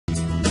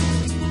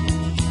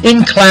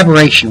In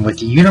collaboration with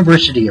the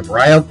University of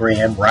Rio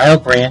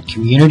Grande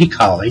Community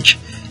College,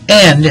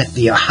 and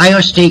the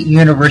Ohio State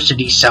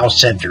University South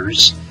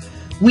Centers,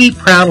 we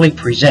proudly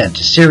present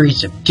a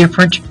series of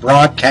different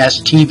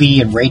broadcast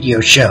TV and radio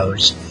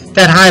shows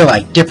that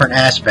highlight different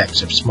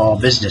aspects of small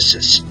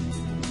businesses.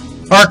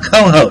 Our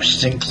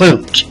co-hosts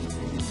include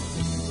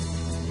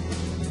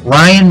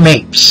Ryan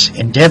Mapes,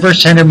 Endeavor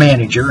Center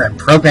Manager and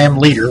Program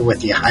Leader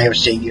with the Ohio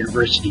State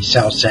University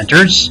South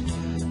Centers,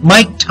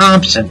 Mike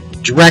Thompson,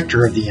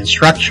 Director of the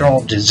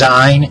Instructional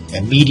Design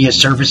and Media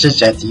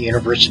Services at the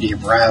University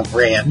of Rio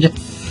Grande,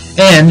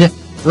 and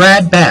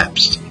Brad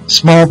Babst,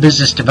 Small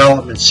Business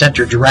Development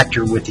Center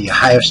Director with the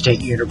Ohio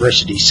State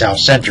University South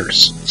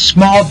Centers.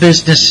 Small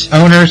business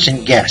owners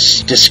and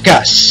guests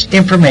discuss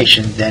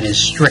information that is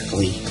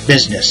strictly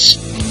business.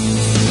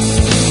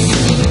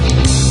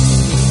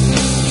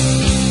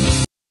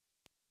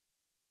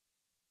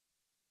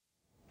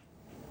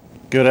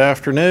 Good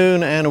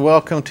afternoon and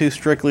welcome to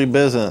Strictly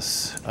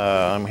Business.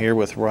 I'm here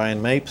with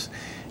Ryan Mapes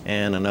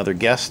and another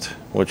guest,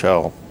 which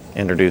I'll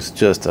introduce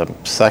just a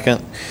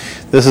second.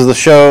 This is the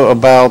show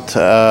about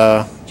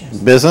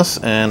business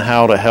and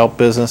how to help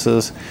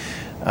businesses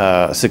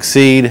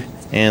succeed.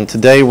 And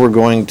today we're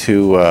going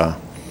to,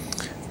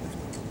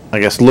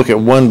 look at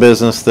one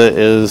business that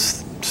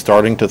is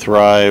starting to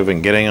thrive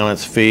and getting on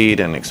its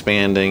feet and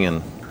expanding.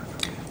 And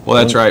well,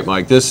 that's right,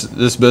 Mike. This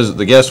business,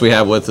 the guest we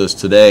have with us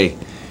today,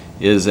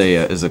 is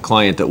a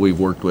client that we've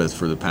worked with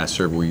for the past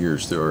several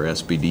years through our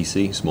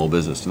SBDC, Small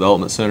Business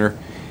Development Center,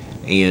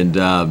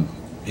 and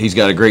he's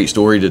got a great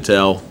story to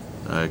tell,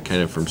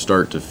 kind of from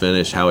start to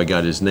finish, how he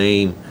got his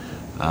name,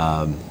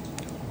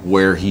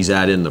 where he's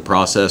at in the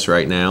process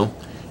right now,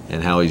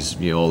 and how he's,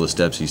 all the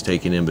steps he's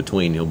taken in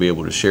between. He'll be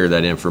able to share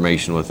that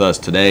information with us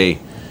today,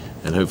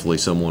 and hopefully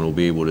someone will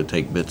be able to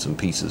take bits and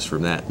pieces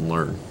from that and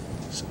learn.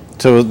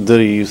 So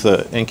did he use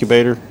the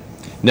incubator?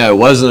 No, it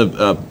wasn't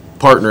a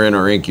partner in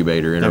our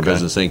incubator, in our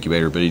business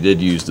incubator, but he did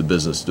use the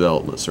business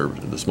development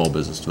service, the Small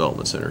Business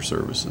Development Center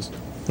services.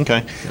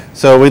 Okay,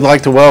 so we'd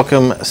like to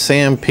welcome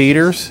Sam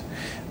Peters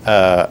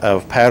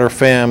of Pater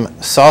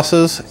Fam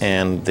Sauces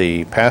and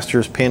the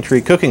Pastor's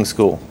Pantry Cooking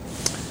School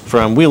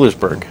from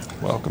Wheelersburg.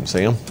 Welcome,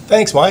 Sam.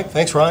 Thanks, Mike.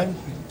 Thanks, Ryan.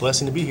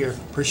 Blessing to be here.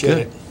 Appreciate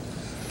it.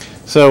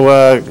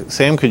 So,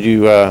 Sam, could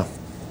you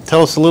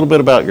tell us a little bit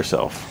about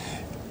yourself?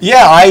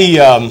 Yeah,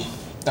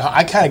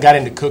 I kind of got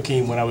into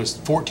cooking when I was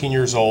 14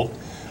 years old.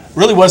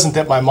 Really wasn't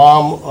that my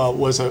mom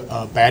was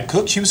a bad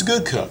cook. She was a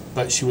good cook,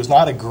 but she was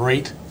not a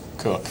great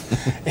cook.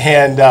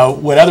 And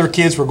when other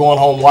kids were going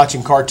home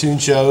watching cartoon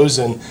shows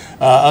and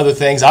other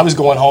things, I was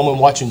going home and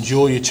watching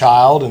Julia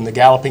Child and the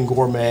Galloping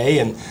Gourmet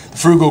and the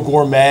Frugal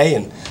Gourmet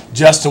and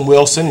Justin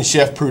Wilson and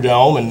Chef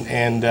Prudhomme,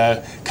 and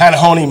kind of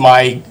honing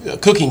my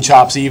cooking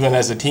chops even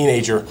as a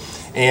teenager.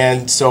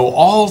 And so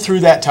all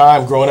through that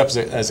time growing up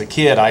as a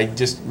kid, I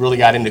just really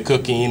got into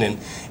cooking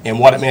and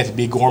what it meant to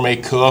be a gourmet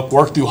cook.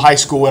 Worked through high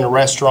school in a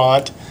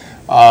restaurant,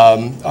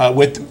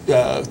 went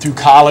through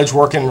college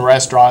working in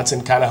restaurants,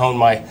 and kind of honed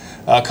my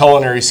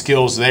culinary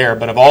skills there.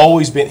 But I've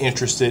always been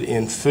interested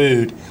in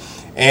food.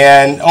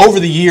 And over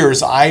the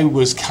years, I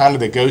was kind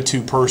of the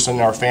go-to person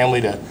in our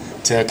family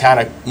to kind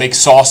of make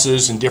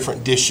sauces and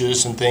different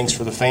dishes and things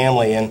for the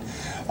family. And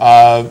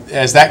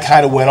as that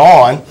kind of went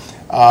on,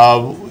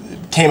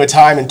 came a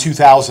time in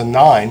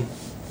 2009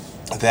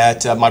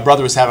 that my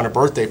brother was having a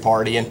birthday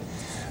party, and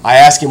I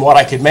asked him what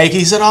I could make.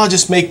 He said, "Oh,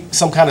 just make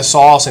some kind of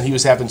sauce," and he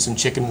was having some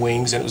chicken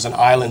wings, and it was an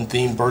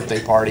island-themed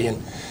birthday party.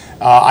 And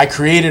I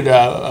created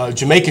a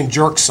Jamaican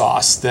jerk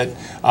sauce that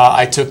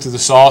I took to the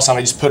sauce, and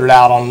I just put it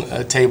out on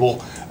a table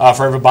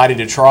for everybody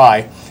to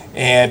try.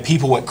 And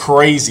people went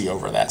crazy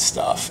over that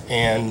stuff.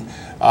 And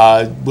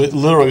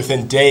literally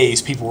within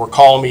days, people were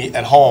calling me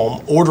at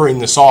home, ordering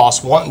the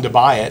sauce, wanting to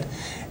buy it.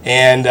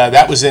 And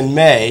that was in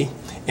May.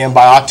 And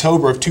by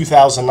October of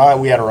 2009,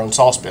 we had our own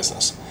sauce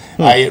business.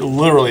 It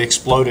literally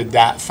exploded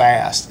that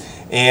fast.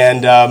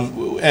 And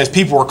as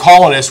people were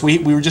calling us, we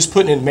were just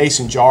putting it in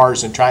mason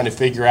jars and trying to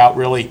figure out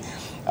really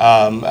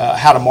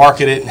how to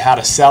market it and how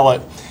to sell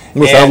it.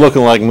 Without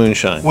looking like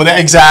moonshine. Well,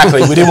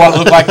 exactly. We didn't want to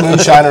look like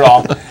moonshine at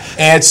all.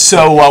 And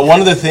so one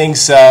of the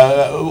things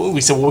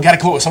we said, well, we got to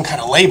come up with some kind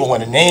of label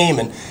and a name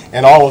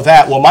and all of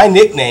that. Well, my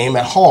nickname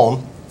at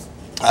home,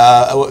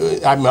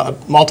 I'm a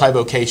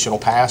multi-vocational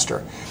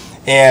pastor.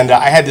 And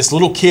I had this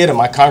little kid in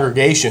my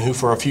congregation who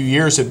for a few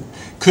years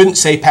couldn't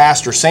say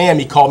Pastor Sam.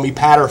 He called me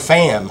Pater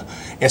Fam.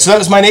 And so that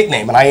was my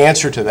nickname, and I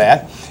answered to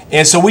that.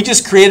 And so we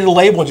just created a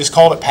label and just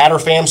called it Pater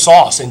Fam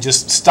Sauce and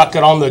just stuck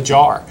it on the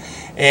jar.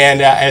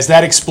 And as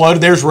that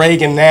exploded, there's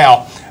Reagan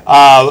now.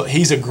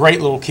 He's a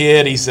great little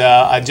kid.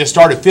 I just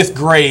started 5th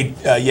grade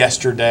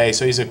yesterday,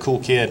 so he's a cool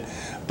kid.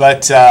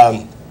 But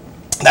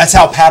that's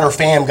how Pater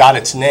Fam got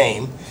its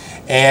name.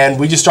 And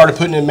we just started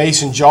putting it in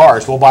mason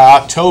jars. Well, by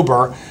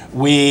October,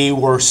 we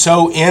were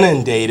so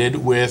inundated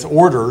with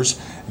orders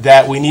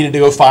that we needed to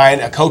go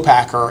find a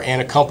co-packer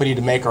and a company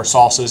to make our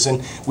sauces.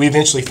 And we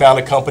eventually found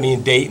a company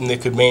in Dayton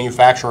that could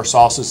manufacture our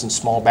sauces in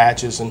small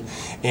batches.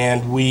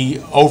 And we,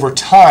 over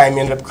time,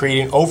 ended up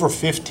creating over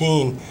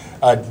 15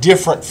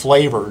 different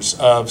flavors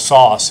of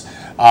sauce.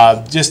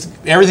 Just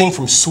everything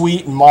from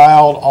sweet and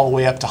mild all the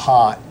way up to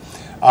hot.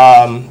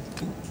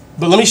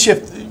 But let me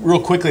shift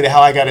real quickly to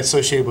how I got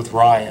associated with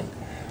Ryan.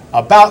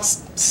 About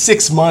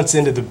 6 months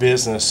into the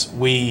business,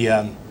 we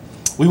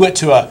went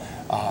to a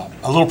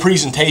little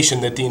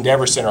presentation that the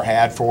Endeavor Center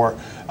had for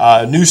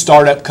new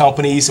startup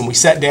companies, and we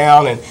sat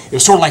down, and it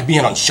was sort of like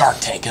being on Shark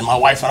Tank. And my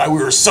wife and I,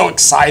 we were so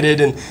excited,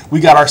 and we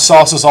got our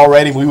sauces all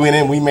ready. We went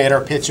in, we made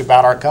our pitch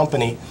about our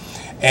company,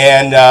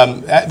 and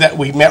that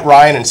we met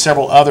Ryan and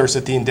several others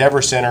at the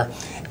Endeavor Center.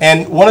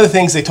 And one of the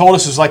things they told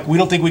us was like, we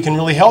don't think we can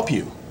really help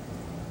you.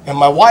 And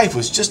my wife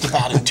was just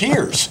about in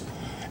tears.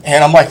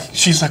 And I'm like,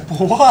 she's like,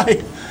 well,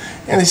 why?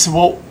 And they said,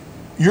 well,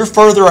 you're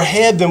further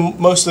ahead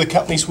than most of the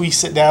companies we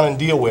sit down and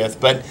deal with.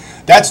 But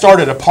that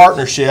started a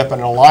partnership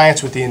and an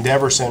alliance with the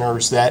Endeavor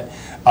Centers that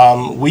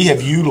we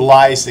have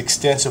utilized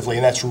extensively,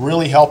 and that's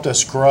really helped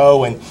us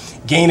grow and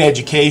gain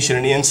education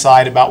and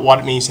insight about what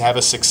it means to have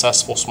a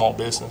successful small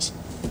business.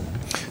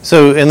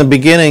 So in the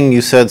beginning,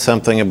 you said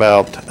something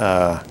about,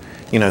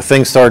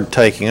 things started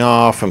taking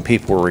off and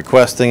people were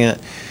requesting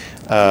it.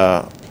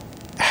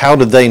 How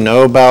did they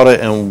know about it,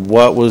 and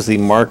what was the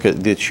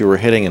market that you were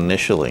hitting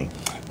initially?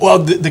 Well,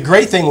 the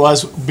great thing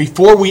was,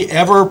 before we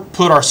ever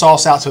put our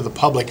sauce out to the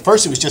public,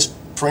 first it was just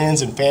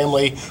friends and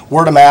family,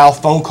 word of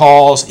mouth, phone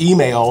calls,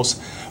 emails.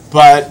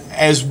 But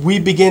as we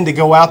begin to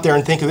go out there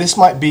and think, this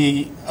might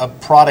be a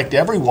product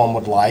everyone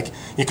would like,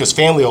 because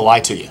family will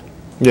lie to you.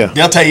 Yeah.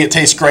 They'll tell you it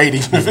tastes great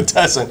even if it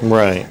doesn't.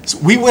 Right. So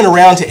we went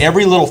around to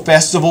every little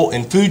festival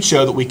and food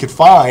show that we could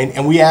find,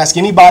 and we asked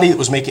anybody that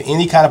was making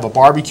any kind of a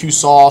barbecue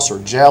sauce or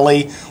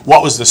jelly,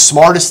 what was the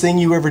smartest thing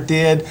you ever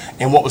did,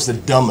 and what was the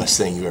dumbest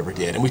thing you ever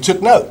did. And we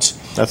took notes.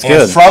 That's and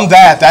good. From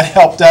that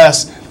helped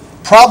us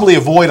probably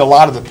avoid a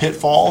lot of the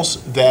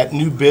pitfalls that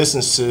new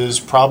businesses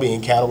probably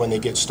encounter when they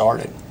get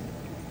started.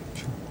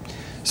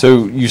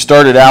 So you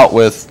started out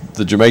with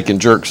the Jamaican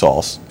jerk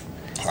sauce,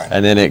 Right.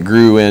 and then it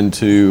grew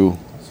into,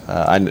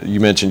 you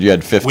mentioned you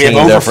had 15 We have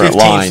over different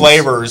 15 lines.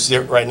 flavors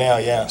right now,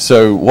 yeah.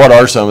 So what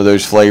are some of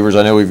those flavors?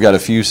 I know we've got a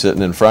few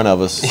sitting in front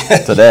of us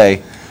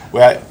today.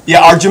 Well,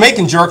 yeah, our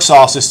Jamaican jerk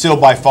sauce is still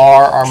by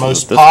far our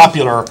most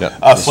popular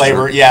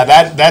flavor. Yeah,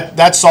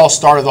 that sauce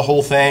started the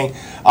whole thing.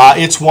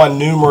 It's won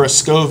numerous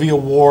Scovie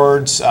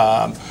Awards,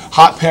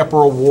 hot pepper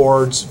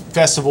awards,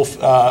 festival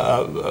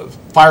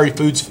fiery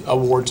foods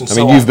awards, and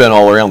so on. You've been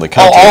all around the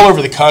country. All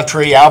over the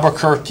country,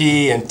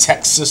 Albuquerque and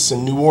Texas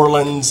and New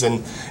Orleans,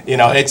 and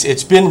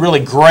it's been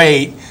really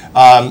great.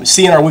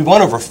 We've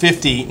won over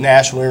 50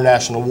 national and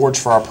international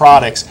awards for our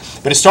products,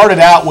 but it started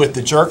out with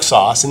the jerk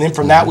sauce, and then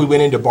from that we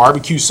went into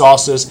barbecue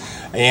sauces,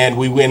 and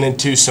we went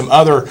into some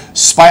other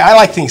I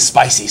like things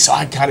spicy, so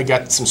I kind of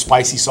got some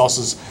spicy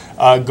sauces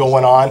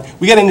going on.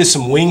 We got into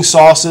some wing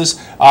sauces.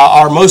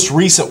 Our most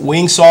recent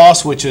wing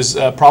sauce, which is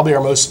probably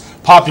our most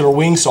popular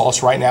wing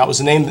sauce right now, it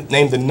was named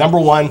the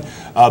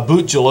 #1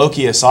 Boot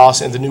Jalokia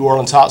sauce in the New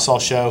Orleans Hot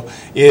Sauce Show,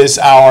 is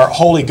our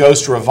Holy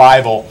Ghost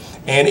Revival.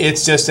 And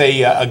it's just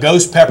a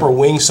ghost pepper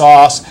wing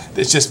sauce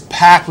that's just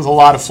packed with a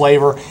lot of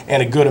flavor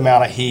and a good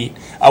amount of heat.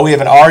 We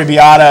have an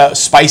arrabbiata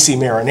spicy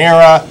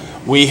marinara.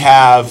 We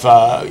have,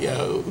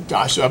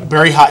 a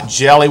berry hot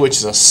jelly, which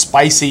is a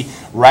spicy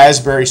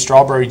raspberry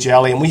strawberry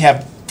jelly. And we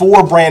have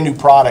 4 brand new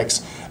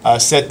products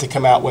set to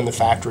come out when the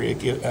factory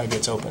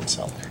gets open.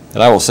 So.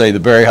 And I will say the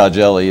berry hot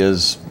jelly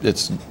it's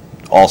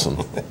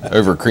awesome.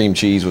 Over cream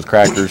cheese with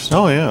crackers.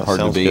 Oh yeah, hard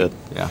sounds to beat. good.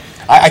 Yeah.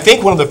 I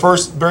think one of the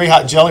first berry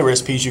hot jelly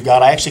recipes you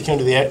got, I actually came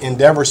to the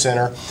Endeavor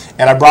Center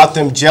and I brought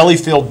them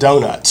jelly-filled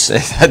donuts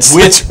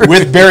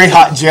with berry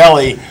hot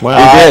jelly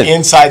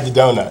inside the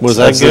donuts. Was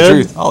that That's good?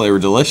 the truth. Oh, they were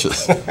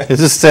delicious. It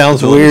just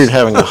sounds weird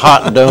having a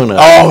hot donut.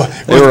 Oh,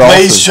 with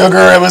glazed awesome.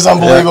 sugar, it was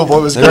unbelievable. Yeah.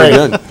 It was They great.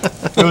 were good.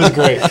 It was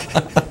great.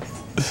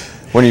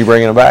 When are you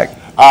bringing them back?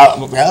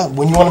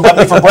 When you want them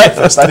back for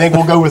breakfast, I think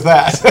we'll go with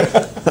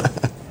that.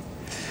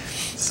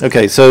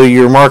 Okay, so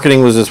your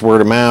marketing was just word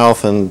of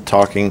mouth and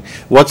talking.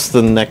 What's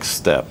the next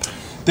step?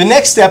 The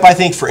next step, I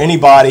think, for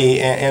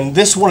anybody, and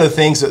this is one of the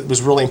things that was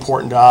really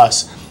important to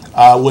us,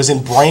 was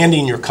in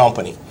branding your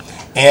company.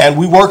 And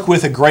we worked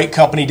with a great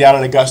company down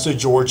in Augusta,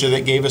 Georgia,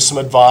 that gave us some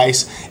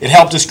advice. It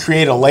helped us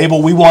create a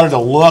label. We wanted a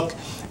look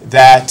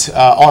that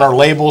on our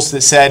labels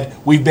that said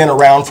we've been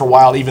around for a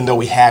while, even though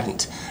we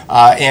hadn't.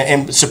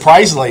 And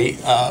surprisingly,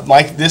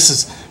 Mike, this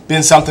has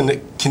been something that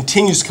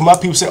continues to come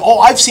up. People say, "Oh,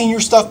 I've seen your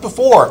stuff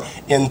before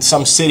in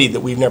some city that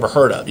we've never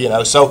heard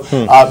of." So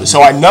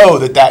I know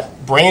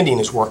that branding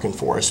is working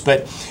for us.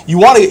 But you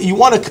want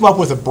to come up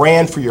with a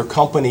brand for your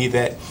company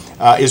that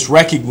is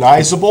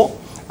recognizable.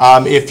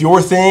 If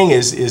your thing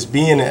is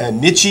being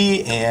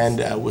niche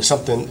and with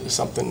something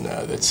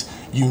that's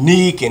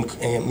unique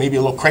and maybe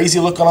a little crazy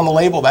looking on the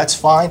label, that's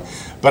fine.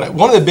 But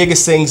one of the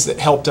biggest things that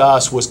helped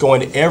us was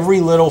going to every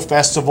little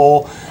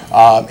festival,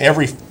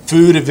 every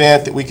food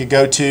event that we could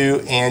go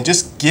to, and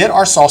just get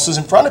our sauces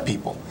in front of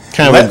people.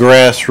 Kind of a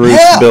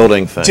grassroots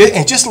building thing.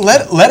 And just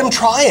let them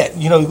try it.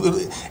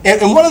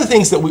 And one of the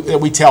things that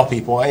we tell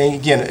people, and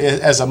again,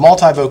 as a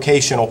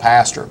multi-vocational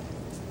pastor,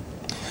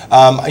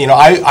 You know,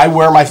 I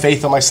wear my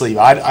faith on my sleeve.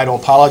 I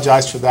don't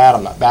apologize for that.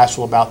 I'm not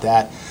bashful about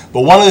that.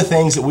 But one of the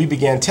things that we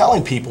began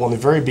telling people in the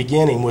very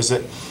beginning was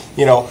that,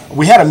 you know,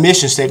 we had a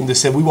mission statement that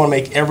said we want to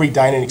make every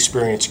dining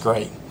experience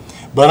great.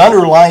 But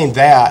underlying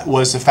that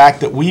was the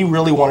fact that we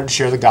really wanted to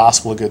share the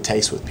gospel of good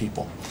taste with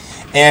people.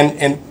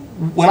 And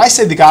when I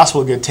say the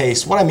gospel of good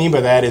taste, what I mean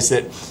by that is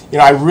that, you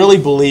know, I really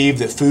believe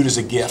that food is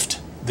a gift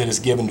that is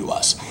given to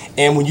us.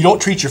 And when you don't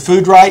treat your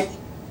food right,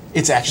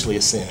 it's actually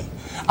a sin.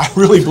 I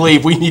really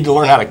believe we need to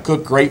learn how to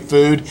cook great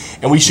food,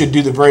 and we should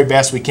do the very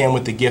best we can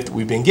with the gift that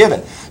we've been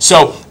given.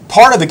 So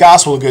part of the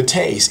gospel of good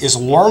taste is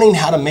learning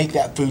how to make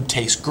that food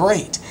taste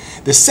great.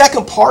 The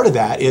second part of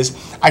that is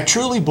I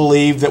truly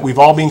believe that we've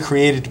all been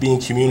created to be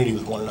in community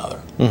with one another.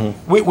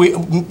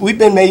 We've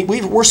been made,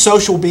 we're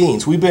social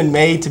beings. We've been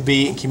made to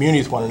be in community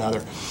with one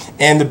another.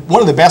 And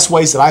one of the best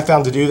ways that I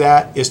found to do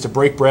that is to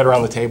break bread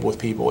around the table with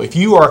people. If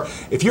you're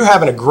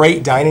having a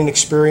great dining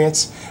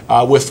experience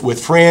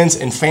with friends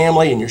and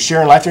family and you're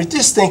sharing life,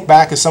 just think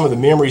back of some of the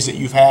memories that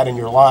you've had in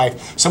your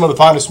life. Some of the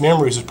fondest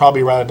memories is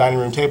probably around a dining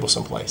room table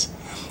someplace.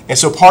 And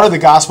so part of the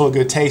gospel of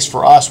good taste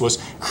for us was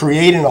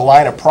creating a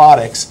line of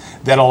products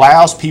that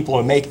allows people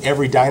to make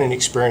every dining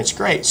experience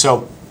great.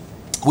 So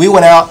we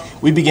went out,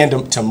 we began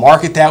to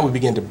market that, we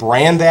began to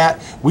brand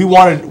that. We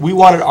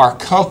wanted our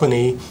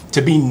company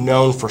to be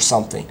known for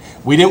something.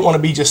 We didn't want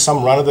to be just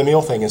some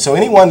run-of-the-mill thing. And so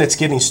anyone that's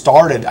getting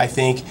started, I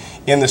think,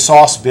 in the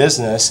sauce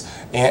business,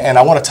 and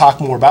I want to talk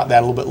more about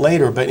that a little bit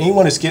later, but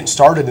anyone that's getting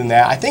started in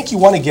that, I think you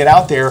want to get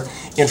out there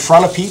in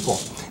front of people.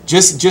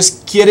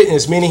 Just get it in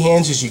as many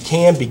hands as you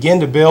can. Begin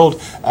to build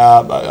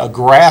a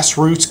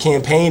grassroots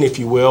campaign, if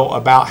you will,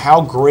 about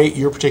how great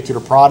your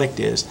particular product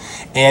is.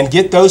 And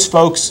get those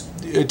folks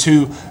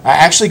to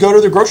actually go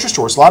to their grocery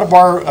stores. A lot of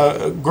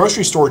our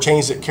grocery store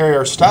chains that carry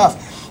our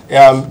stuff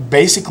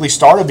basically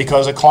started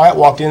because a client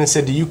walked in and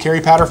said, "Do you carry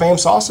Powder Fam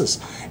sauces?"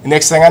 And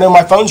next thing I know,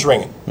 my phone's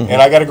ringing.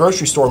 And I got a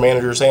grocery store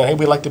manager saying, "Hey,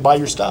 we'd like to buy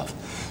your stuff."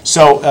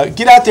 So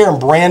get out there and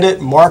brand it,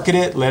 market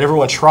it, let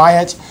everyone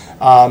try it.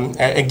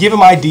 And give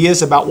them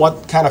ideas about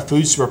what kind of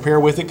foods to prepare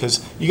with it,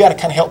 because you got to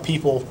kind of help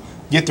people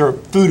get their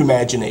food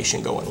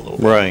imagination going a little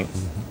bit. Right.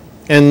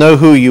 And know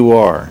who you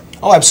are.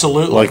 Oh,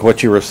 absolutely. Like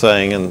what you were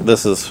saying, and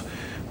this is,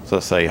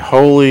 let's say,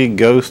 Holy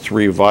Ghost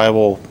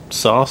Revival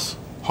sauce.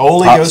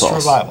 Holy Hot Ghost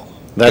sauce. Revival.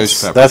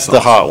 That's the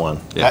sauce. hot one.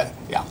 Yeah.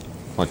 Yeah.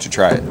 Why don't you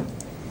try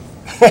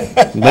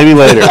it? Maybe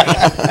later.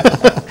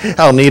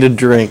 I'll need a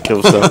drink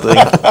of something.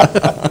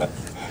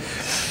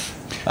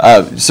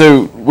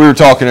 So we were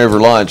talking over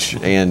lunch,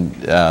 and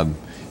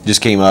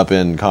just came up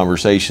in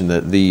conversation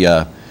that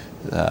the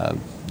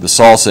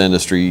salsa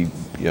industry,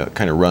 you know,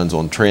 kind of runs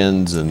on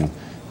trends, and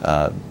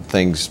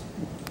things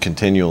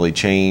continually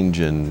change,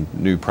 and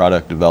new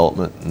product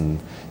development and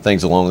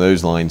things along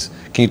those lines.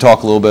 Can you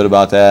talk a little bit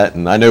about that?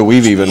 And I know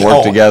we've even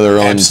worked together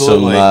on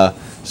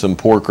some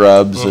pork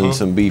rubs and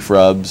some beef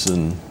rubs,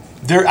 and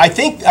I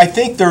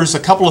think there's a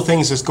couple of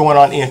things that's going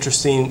on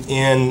interesting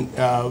in.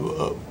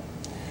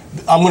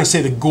 I'm going to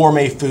say the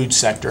gourmet food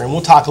sector, and we'll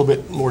talk a little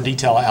bit more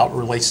detail how it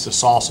relates to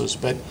sauces.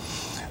 But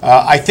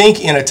I think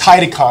in a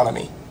tight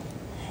economy,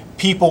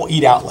 people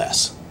eat out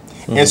less.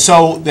 And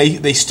so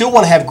they still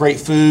want to have great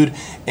food,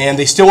 and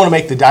they still want to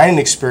make the dining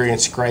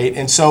experience great.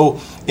 And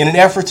so in an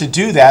effort to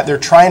do that, they're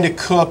trying to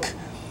cook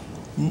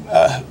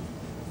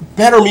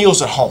better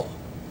meals at home.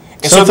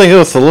 And something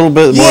with a little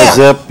bit more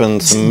zip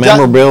and some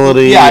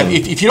memorability. Yeah,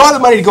 if you don't have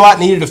the money to go out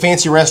and eat at a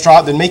fancy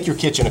restaurant, then make your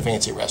kitchen a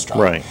fancy restaurant.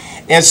 Right.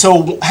 And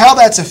so how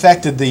that's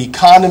affected the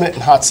condiment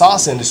and hot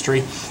sauce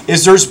industry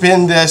is there's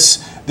been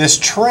this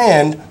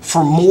trend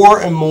for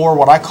more and more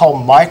what I call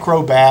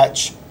micro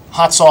batch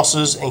hot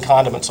sauces and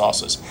condiment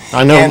sauces.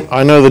 I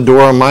know the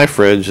door on my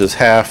fridge is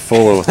half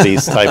full of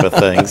these type of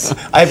things.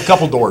 I have a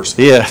couple doors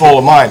full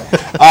of mine.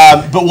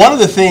 But one of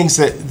the things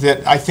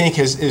that I think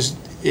is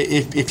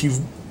if you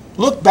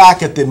look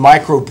back at the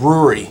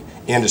microbrewery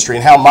industry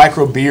and how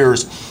micro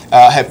beers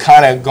have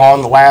kind of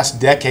gone the last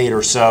decade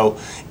or so,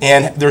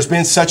 and there's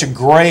been such a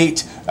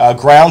great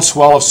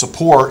groundswell of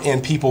support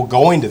in people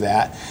going to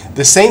that.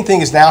 The same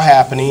thing is now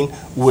happening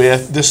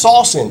with the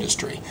sauce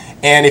industry.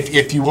 And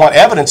if you want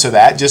evidence of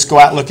that, just go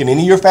out and look at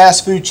any of your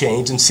fast food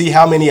chains and see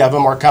how many of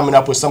them are coming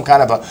up with some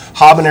kind of a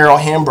habanero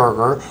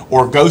hamburger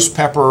or ghost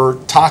pepper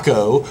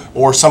taco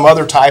or some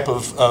other type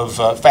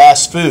of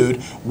fast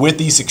food with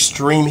these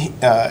extreme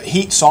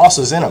heat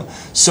sauces in them.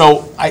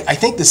 So I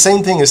think the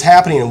same thing is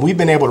happening, and we've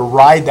been able to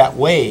ride that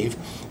wave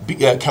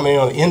coming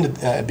on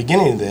the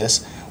beginning of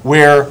this,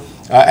 where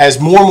as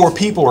more and more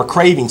people are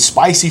craving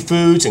spicy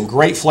foods and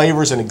great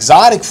flavors and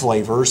exotic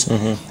flavors,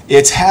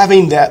 it's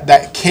having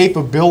that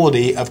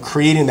capability of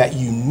creating that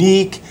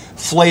unique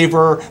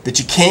flavor that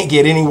you can't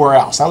get anywhere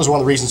else. That was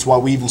one of the reasons why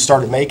we even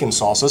started making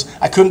sauces.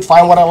 I couldn't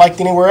find what I liked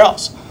anywhere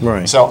else.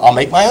 Right. So I'll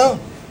make my own,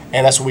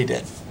 and that's what we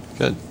did.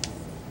 Good.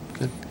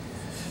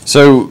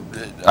 So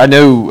I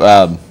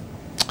know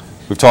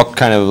we've talked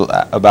kind of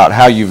about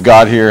how you've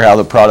got here, how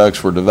the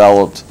products were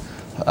developed,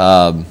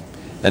 and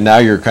now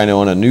you're kind of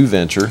on a new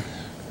venture.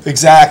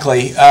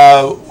 Exactly.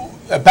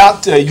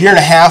 about a year and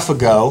a half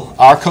ago,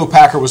 our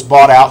co-packer was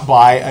bought out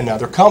by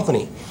another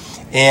company.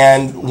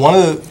 And one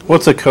of the...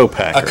 What's a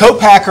co-packer? A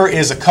co-packer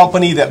is a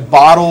company that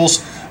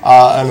bottles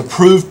an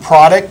approved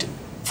product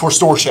for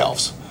store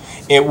shelves.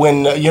 And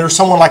when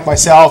someone like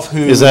myself who...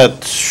 Is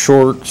that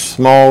short,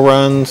 small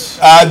runs?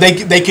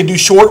 They could do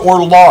short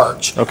or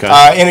large. Okay.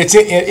 And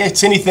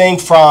it's anything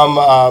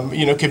from,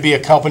 could be a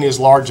company as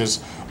large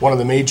as one of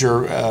the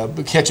major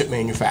ketchup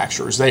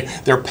manufacturers.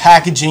 They're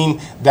packaging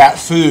that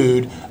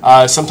food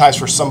sometimes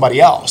for somebody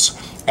else.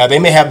 They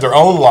may have their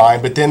own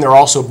line, but then they're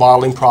also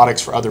bottling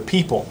products for other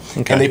people,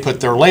 okay. and they put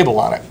their label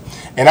on it.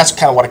 And that's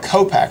kind of what a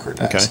co-packer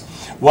does.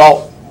 Okay.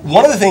 Well,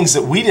 one of the things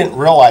that we didn't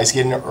realize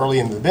getting early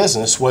into the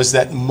business was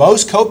that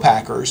most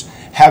co-packers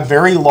have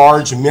very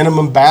large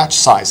minimum batch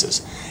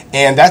sizes.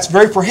 And that's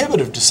very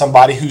prohibitive to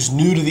somebody who's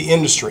new to the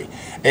industry.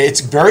 It's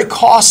very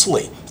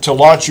costly to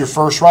launch your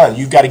first run.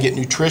 You've got to get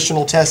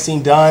nutritional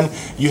testing done.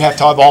 You have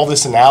to have all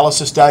this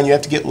analysis done. You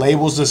have to get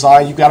labels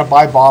designed. You've got to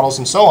buy bottles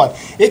and so on.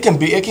 It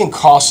can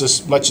cost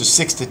as much as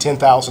 $6,000 to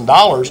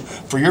 $10,000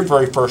 for your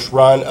very first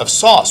run of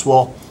sauce.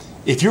 Well,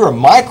 if you're a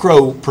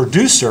micro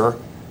producer,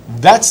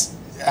 that's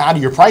out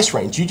of your price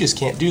range. You just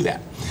can't do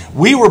that.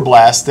 We were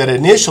blessed that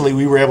initially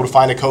we were able to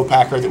find a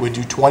co-packer that would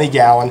do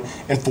 20-gallon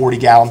and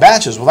 40-gallon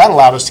batches. Well, that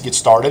allowed us to get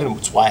started, and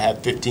that's why I had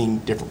 15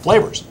 different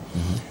flavors.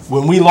 Mm-hmm.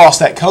 When we lost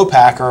that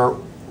co-packer,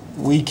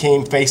 we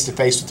came face to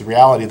face with the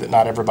reality that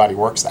not everybody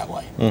works that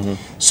way.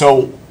 Mm-hmm.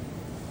 So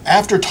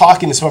after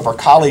talking to some of our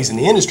colleagues in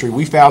the industry,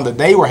 we found that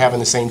they were having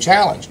the same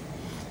challenge.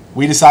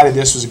 We decided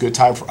this was a good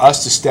time for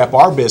us to step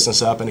our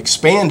business up and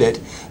expand it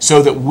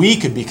so that we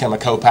could become a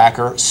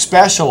co-packer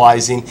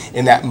specializing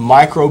in that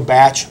micro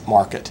batch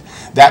market.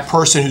 That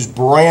person who's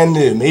brand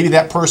new, maybe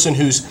that person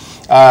who's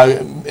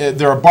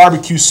they're a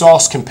barbecue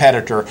sauce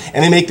competitor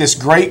and they make this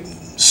great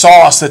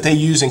sauce that they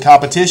use in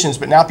competitions,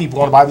 but now people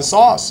want to buy the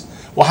sauce.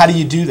 Well, how do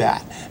you do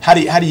that? How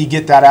do you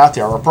get that out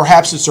there? Or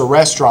perhaps it's a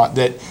restaurant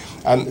that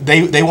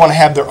they want to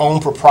have their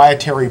own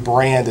proprietary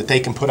brand that they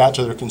can put out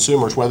to their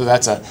consumers, whether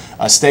that's a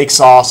steak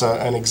sauce,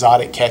 an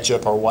exotic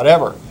ketchup, or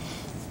whatever.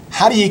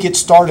 How do you get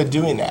started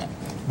doing that?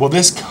 Well,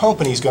 this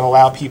company is going to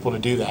allow people to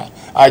do that.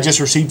 I just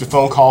received a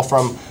phone call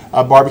from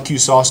a barbecue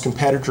sauce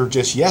competitor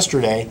just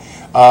yesterday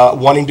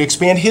wanting to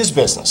expand his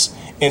business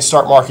and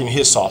start marketing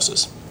his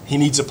sauces. He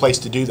needs a place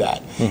to do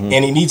that. Mm-hmm.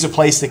 And he needs a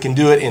place that can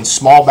do it in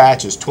small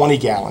batches, 20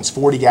 gallons,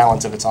 40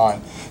 gallons at a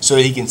time, so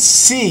that he can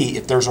see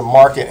if there's a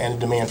market and a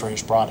demand for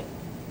his product.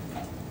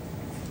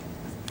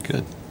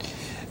 Good.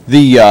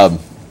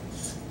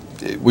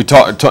 We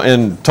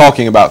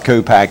talking about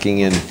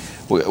co-packing, and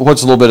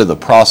what's a little bit of the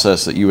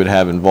process that you would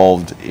have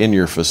involved in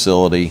your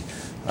facility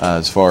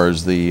as far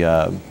as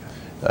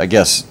I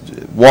guess,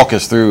 walk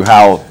us through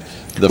how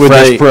the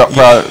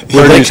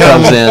produce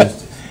comes in.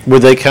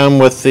 Would they come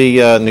with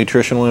the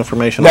nutritional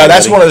information? No, already?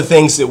 That's one of the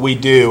things that we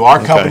do. Our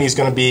company is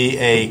going to be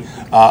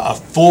a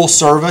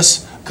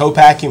full-service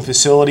co-packing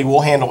facility. We'll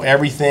handle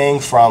everything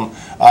from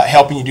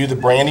helping you do the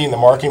branding and the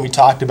marketing we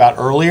talked about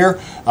earlier,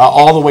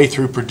 all the way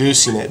through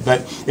producing it.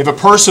 But if a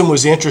person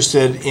was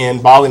interested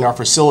in bottling our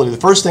facility, the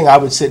first thing I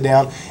would sit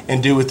down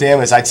and do with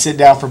them is I'd sit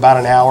down for about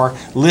an hour,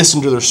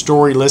 listen to their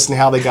story, listen to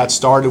how they got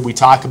started. We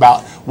talk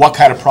about what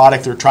kind of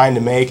product they're trying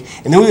to make,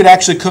 and then we would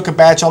actually cook a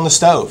batch on the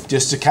stove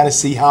just to kind of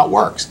see how it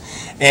works.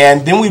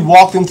 And then we'd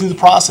walk them through the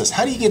process.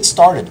 How do you get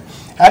started?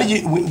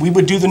 We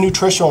would do the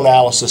nutritional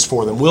analysis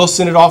for them. We'll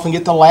send it off and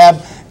get the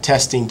lab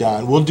testing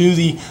done. We'll do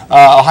the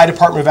Ohio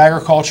Department of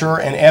Agriculture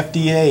and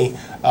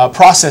FDA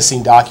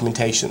processing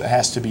documentation that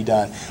has to be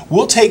done.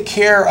 We'll take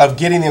care of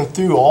getting them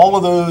through all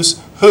of those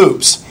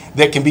hoops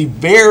that can be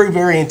very,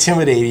 very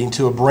intimidating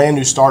to a brand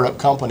new startup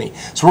company.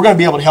 So we're going to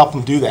be able to help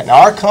them do that.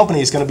 Now our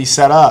company is going to be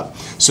set up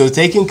so that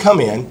they can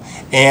come in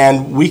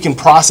and we can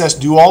process,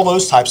 do all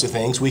those types of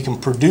things. We can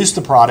produce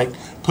the product,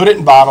 put it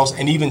in bottles,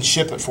 and even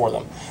ship it for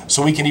them.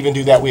 So we can even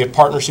do that. We have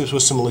partnerships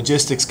with some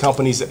logistics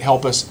companies that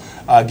help us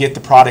get the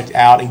product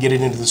out and get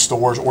it into the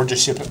stores or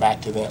just ship it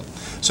back to them.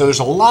 So there's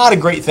a lot of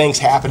great things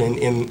happening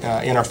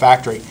in our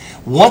factory.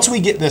 Once we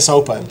get this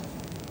open,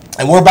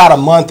 and we're about a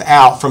month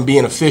out from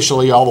being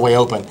officially all the way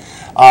open,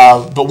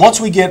 but once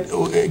we get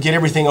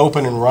everything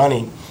open and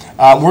running,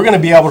 we're going to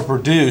be able to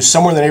produce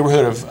somewhere in the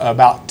neighborhood of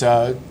about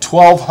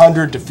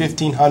 1,200 to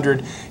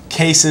 1,500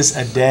 cases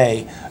a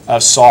day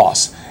of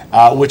sauce.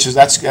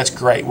 That's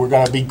great. We're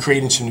going to be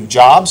creating some new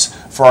jobs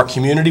for our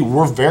community.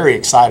 We're very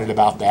excited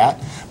about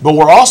that. But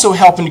we're also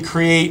helping to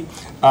create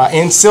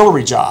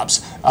ancillary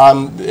jobs.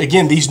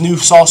 Again, these new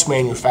sauce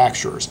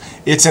manufacturers.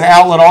 It's an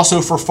outlet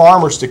also for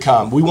farmers to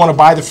come. We want to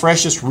buy the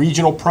freshest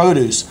regional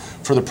produce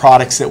for the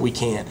products that we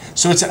can.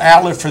 So it's an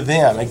outlet for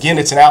them. Again,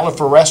 it's an outlet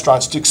for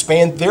restaurants to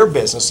expand their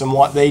business and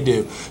what they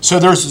do. So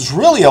there's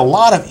really a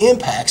lot of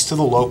impacts to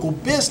the local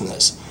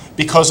business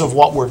because of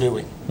what we're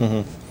doing.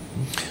 Mm-hmm.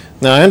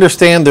 Now, I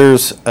understand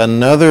there's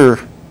another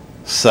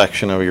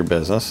section of your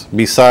business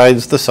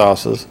besides the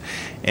sauces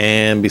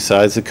and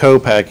besides the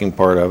co-packing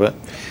part of it.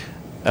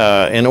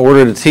 In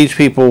order to teach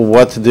people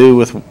what to do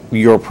with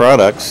your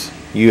products,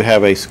 you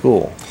have a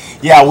school.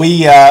 Yeah,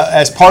 we,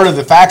 as part of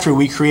the factory,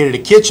 we created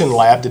a kitchen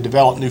lab to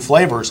develop new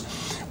flavors.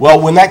 Well,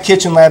 when that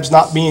kitchen lab's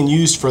not being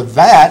used for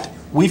that,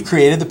 we've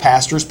created the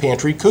Pastor's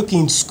Pantry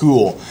Cooking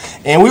School.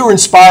 And we were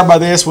inspired by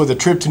this with a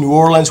trip to New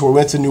Orleans, where we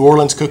went to New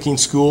Orleans Cooking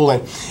School.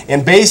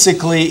 And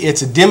basically,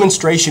 it's a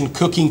demonstration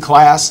cooking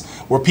class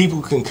where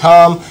people can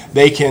come,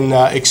 they can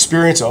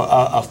experience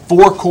a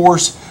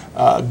 4-course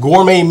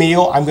gourmet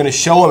meal. I'm going to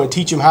show them and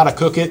teach them how to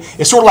cook it.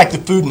 It's sort of like the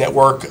Food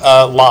Network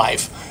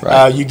live.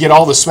 Right. You get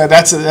all the smell.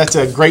 That's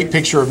a great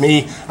picture of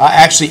me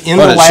actually in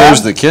the lab. But it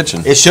shows the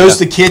kitchen. It shows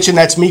the kitchen.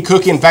 That's me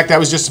cooking. In fact, that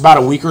was just about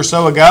a week or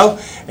so ago,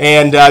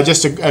 and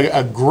just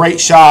a great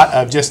shot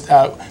of just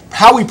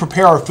how we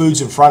prepare our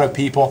foods in front of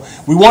people.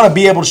 We want to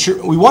be able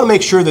to. We want to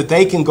make sure that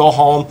they can go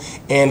home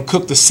and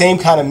cook the same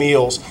kind of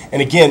meals,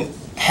 and again,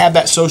 have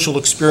that social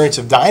experience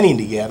of dining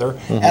together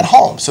at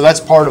home. So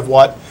that's part of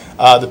what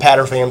the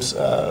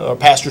or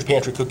Pastor's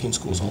Pantry Cooking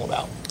School is all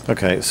about.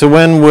 Okay, so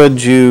when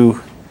would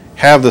you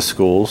have the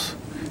schools?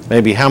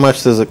 Maybe how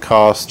much does it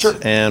cost, Sure.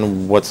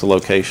 and what's the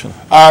location?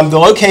 The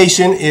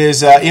location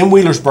is in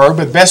Wheelersburg,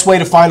 but the best way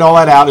to find all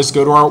that out is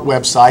go to our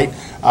website,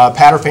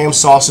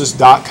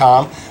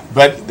 patterfamsauces.com.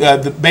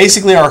 But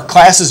basically, our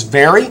classes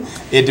vary.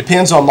 It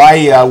depends on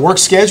my work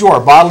schedule, our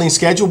bottling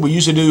schedule. We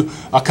usually do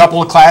a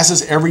couple of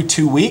classes every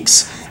 2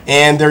 weeks,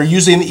 and they're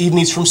usually in the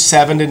evenings from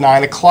 7 to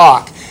 9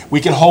 o'clock. We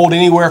can hold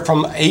anywhere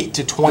from 8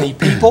 to 20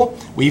 people.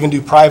 We even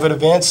do private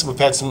events. We've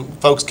had some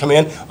folks come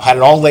in. I had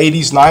an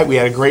all-ladies night. We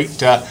had a great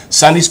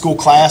Sunday school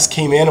class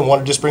came in and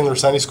wanted to just bring their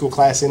Sunday school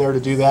class in there to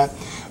do that.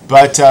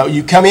 But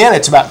you come in,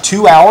 it's about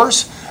 2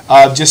 hours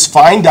of just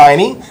fine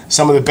dining,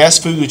 some of the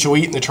best food that you'll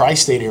eat in the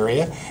tri-state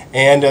area.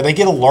 And they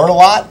get to learn a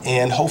lot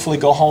and hopefully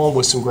go home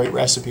with some great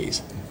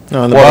recipes.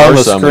 No, on the bottom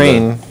of the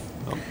screen,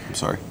 I'm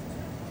sorry.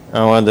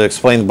 I wanted to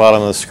explain the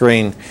bottom of the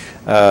screen.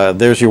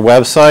 There's your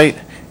website,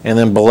 and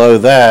then below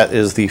that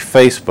is the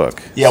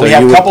Facebook. Yeah, so we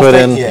have you a would couple put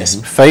things, in yes.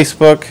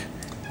 Facebook,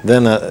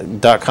 then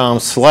 .com/,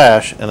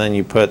 and then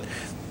you put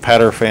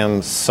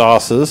Patterfam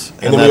sauces,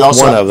 and then that's we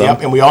also, one of them.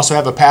 Yep, and we also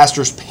have a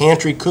Pastor's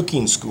Pantry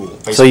Cooking School.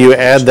 Facebook So you page.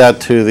 add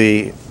that to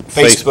the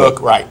Facebook,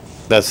 right.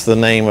 That's the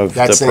name of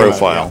That's the name of it,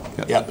 profile.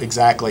 Yep,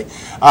 exactly.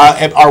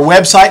 Our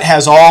website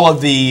has all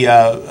of the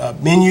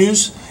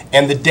menus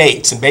and the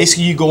dates. And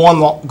basically, you go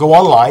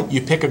online, you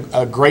pick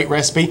a great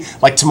recipe.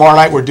 Like tomorrow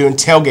night, we're doing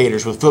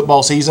tailgaters with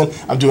football season.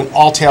 I'm doing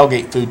all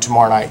tailgate food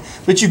tomorrow night.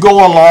 But you go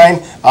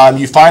online,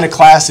 you find a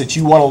class that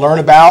you want to learn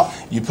about,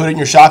 you put it in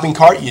your shopping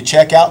cart, you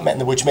check out,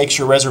 which makes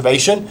your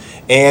reservation.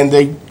 And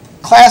the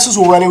classes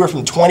will run anywhere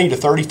from $20 to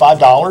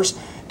 $35,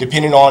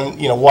 depending on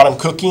what I'm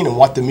cooking and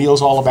what the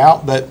meal's all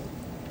about. But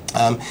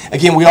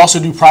again, we also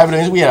do private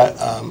events. We had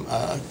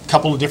a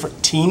couple of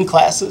different teen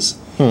classes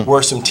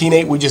where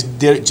we just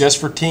did it just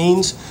for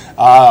teens.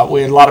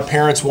 We had a lot of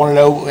parents want to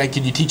know, hey,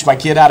 could you teach my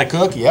kid how to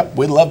cook? Yep,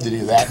 we'd love to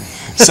do that.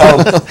 So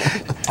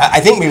I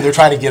think maybe they're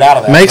trying to get out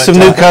of that. Make some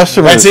new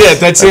customers.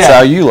 That's it.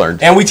 How you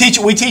learned. And we teach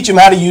them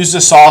how to use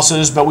the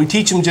sauces, but we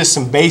teach them just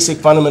some basic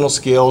fundamental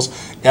skills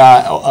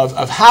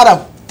of how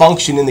to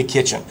function in the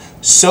kitchen.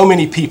 So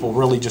many people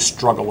really just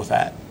struggle with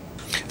that.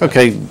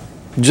 Okay,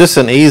 just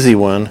an easy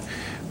one.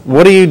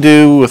 What do you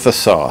do with the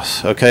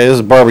sauce? Okay, this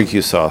is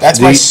barbecue sauce. That's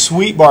my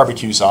sweet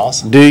barbecue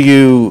sauce. Do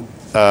you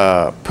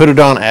put it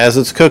on as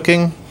it's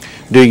cooking?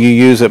 Do you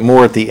use it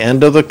more at the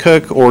end of the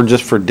cook, or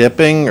just for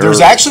dipping? Or? There's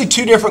actually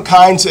two different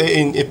kinds,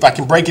 if I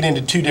can break it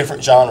into two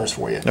different genres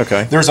for you.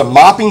 Okay. There's a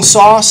mopping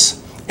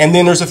sauce, and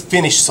then there's a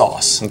finished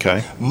sauce.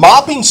 Okay.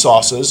 Mopping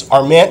sauces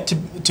are meant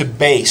to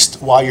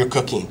baste while you're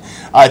cooking.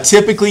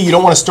 Typically, you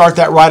don't want to start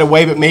that right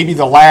away, but maybe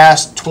the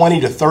last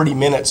 20 to 30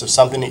 minutes of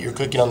something that you're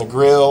cooking on the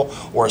grill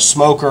or a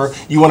smoker,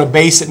 you want to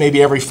baste it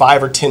maybe every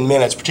 5 or 10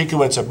 minutes, particularly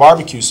when it's a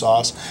barbecue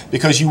sauce,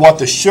 because you want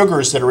the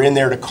sugars that are in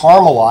there to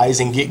caramelize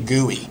and get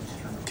gooey.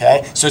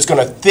 Okay? So it's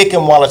going to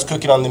thicken while it's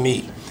cooking on the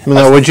meat.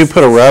 Now, would you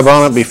put a rub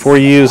on it before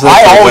you use this?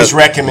 I always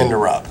recommend a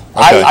rub.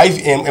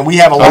 Okay. And we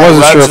have a lot of I rubs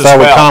wasn't sure if that as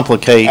would well.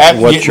 complicate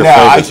what your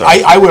favorites are.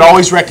 I would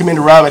always recommend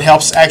a rub. It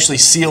helps actually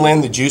seal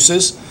in the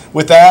juices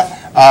with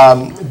that.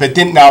 But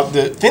then now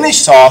the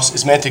finished sauce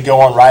is meant to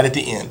go on right at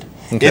the end.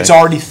 Okay. It's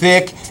already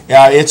thick.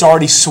 It's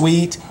already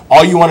sweet.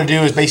 All you want to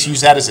do is basically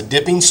use that as a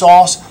dipping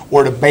sauce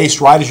or to baste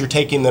right as you're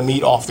taking the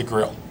meat off the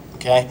grill.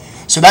 Okay,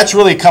 so that's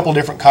really a couple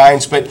different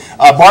kinds. But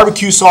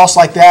barbecue sauce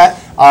like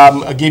that,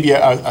 I'll give you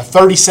a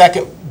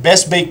 30-second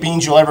best baked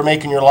beans you'll ever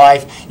make in your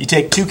life. You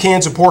take 2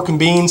 cans of pork and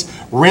beans,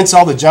 rinse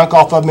all the junk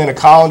off of them in a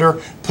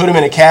colander, put them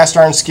in a cast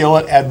iron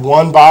skillet, add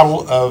 1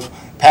 bottle of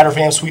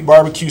Patterfam sweet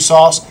barbecue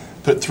sauce,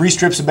 put 3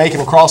 strips of bacon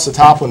across the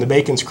top. When the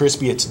bacon's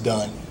crispy, it's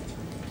done.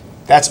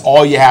 That's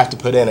all you have to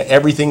put in it.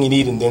 Everything you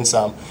need and then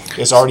some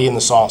is already in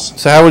the sauce.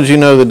 So how would you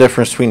know the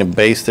difference between a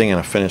basting and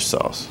a finished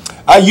sauce?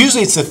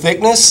 Usually it's the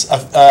thickness.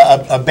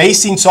 A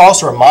basting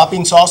sauce or a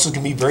mopping sauce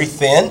can be very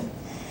thin.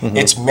 Mm-hmm.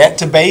 It's meant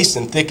to baste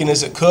and thicken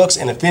as it cooks,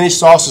 and a finished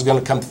sauce is going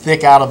to come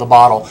thick out of the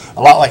bottle,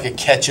 a lot like a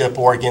ketchup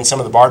or, again, some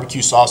of the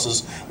barbecue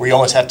sauces where you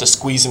almost have to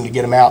squeeze them to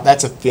get them out.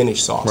 That's a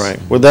finished sauce. Right.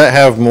 Would that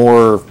have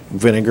more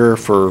vinegar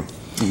for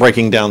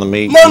breaking down the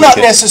meat? No, not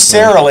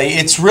necessarily.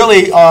 It's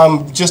really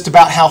just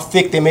about how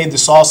thick they made the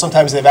sauce.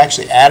 Sometimes they've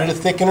actually added a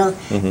thickener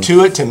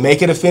to it to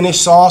make it a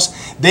finished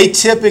sauce. They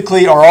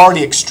typically are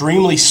already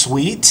extremely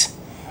sweet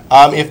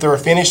if they're a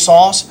finished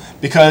sauce,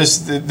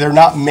 because they're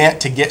not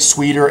meant to get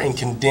sweeter and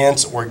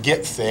condense or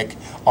get thick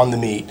on the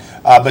meat.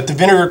 But the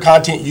vinegar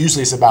content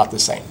usually is about the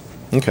same.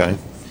 Okay.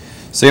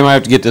 Sam, I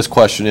have to get this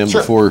question in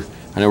Sure. before,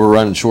 I know we're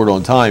running short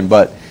on time,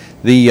 but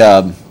is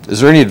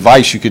there any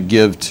advice you could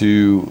give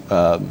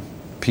to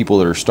people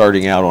that are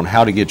starting out on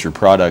how to get your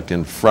product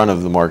in front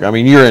of the market? I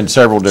mean, you're in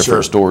several different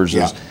Sure. stores.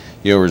 Yeah.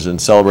 There's in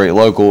Celebrate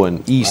Local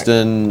and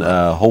Easton,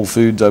 Whole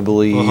Foods, I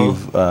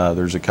believe.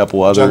 There's a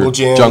couple other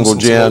Jungle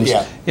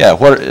Gyms. Yeah.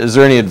 What is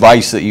there any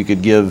advice that you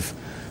could give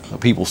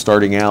people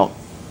starting out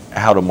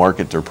how to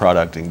market their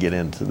product and get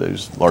into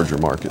those larger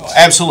markets?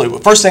 Absolutely.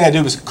 First thing I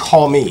do is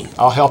call me.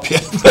 I'll help you.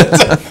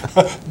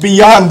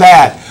 Beyond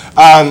that,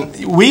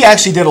 we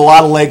actually did a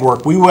lot of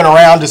legwork. We went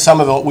around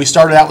to we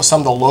started out with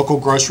some of the local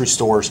grocery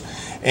stores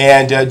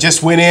and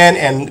just went in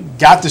and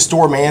got the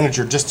store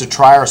manager just to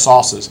try our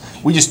sauces.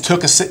 We just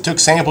took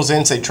samples in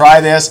and said,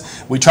 try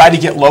this. We tried to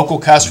get local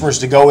customers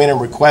to go in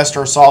and request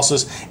our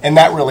sauces, and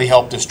that really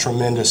helped us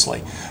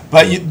tremendously.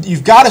 But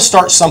you've got to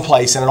start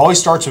someplace, and it always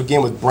starts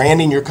again with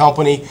branding your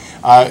company.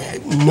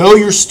 Know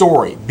your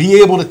story.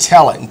 Be able to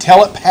tell it, and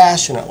tell it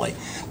passionately.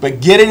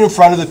 But get it in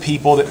front of the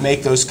people that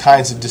make those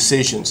kinds of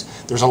decisions.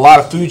 There's a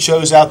lot of food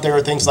shows out there,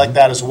 things like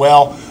that as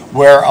well,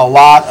 where a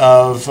lot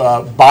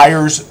of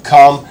buyers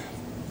come.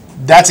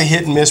 That's a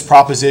hit and miss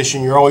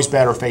proposition. You're always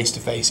better face to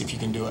face if you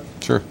can do it.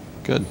 Sure.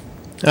 Good.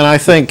 And I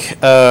think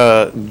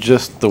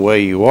just the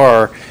way you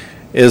are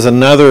is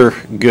another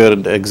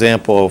good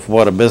example of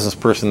what a business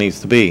person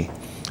needs to be,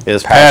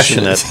 is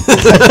passionate.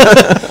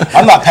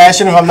 I'm not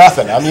passionate if I'm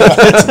nothing.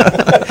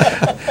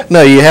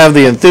 No, you have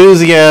the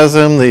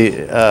enthusiasm,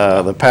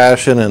 the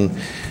passion,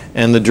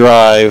 and the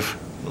drive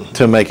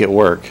to make it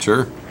work.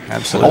 Sure.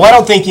 Absolutely. Well, I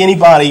don't think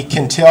anybody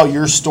can tell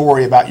your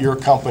story about your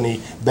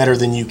company better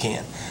than you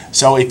can.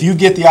 So if you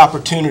get the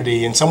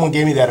opportunity, and someone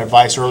gave me that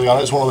advice early on,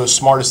 it was one of those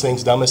smartest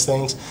things, dumbest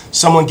things.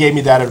 Someone gave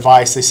me that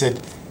advice. They said,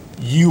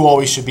 you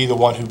always should be the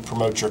one who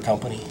promotes your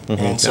company.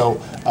 And so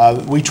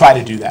we try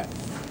to do that.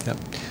 Yep.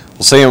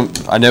 Well, Sam,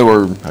 I know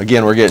we're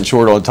getting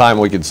short on time.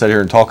 We could sit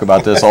here and talk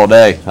about this all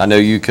day. I know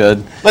you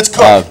could. Let's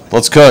cook.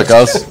 Let's cook,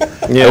 us.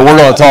 Yeah, we're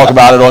going to talk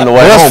about it on the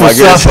way home, I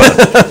guess.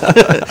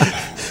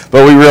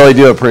 But we really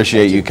do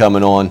appreciate you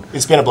coming on.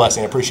 It's been a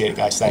blessing. I appreciate it,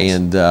 guys. Thanks.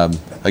 And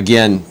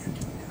again,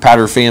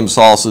 Powder Fam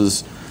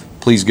Sauces,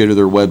 please go to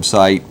their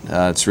website.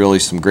 It's really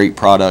some great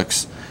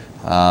products.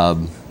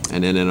 And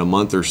then in a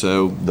month or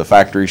so, the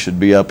factory should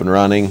be up and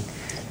running.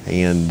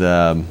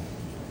 And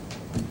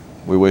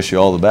we wish you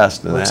all the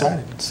best. We're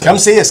excited. So. Come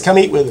see us. Come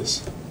eat with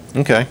us.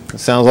 Okay. It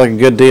sounds like a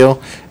good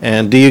deal.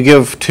 And do you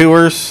give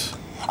tours?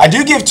 I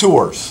do give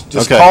tours.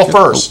 Just call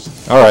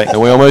first. All right.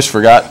 And we almost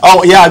forgot.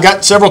 Oh, yeah. I've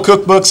got several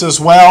cookbooks as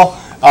well.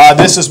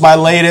 This is my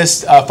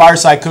latest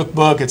Fireside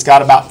Cookbook. It's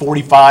got about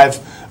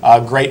 45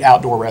 great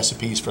outdoor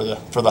recipes for the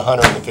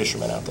hunter and the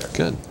fisherman out there.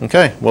 Good.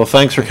 Okay. Well,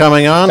 thanks for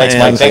coming on. Thanks,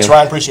 Mike. Thanks,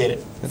 Ryan. Appreciate it.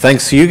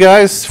 Thanks to you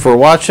guys for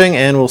watching,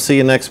 and we'll see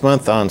you next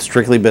month on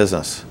Strictly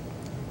Business.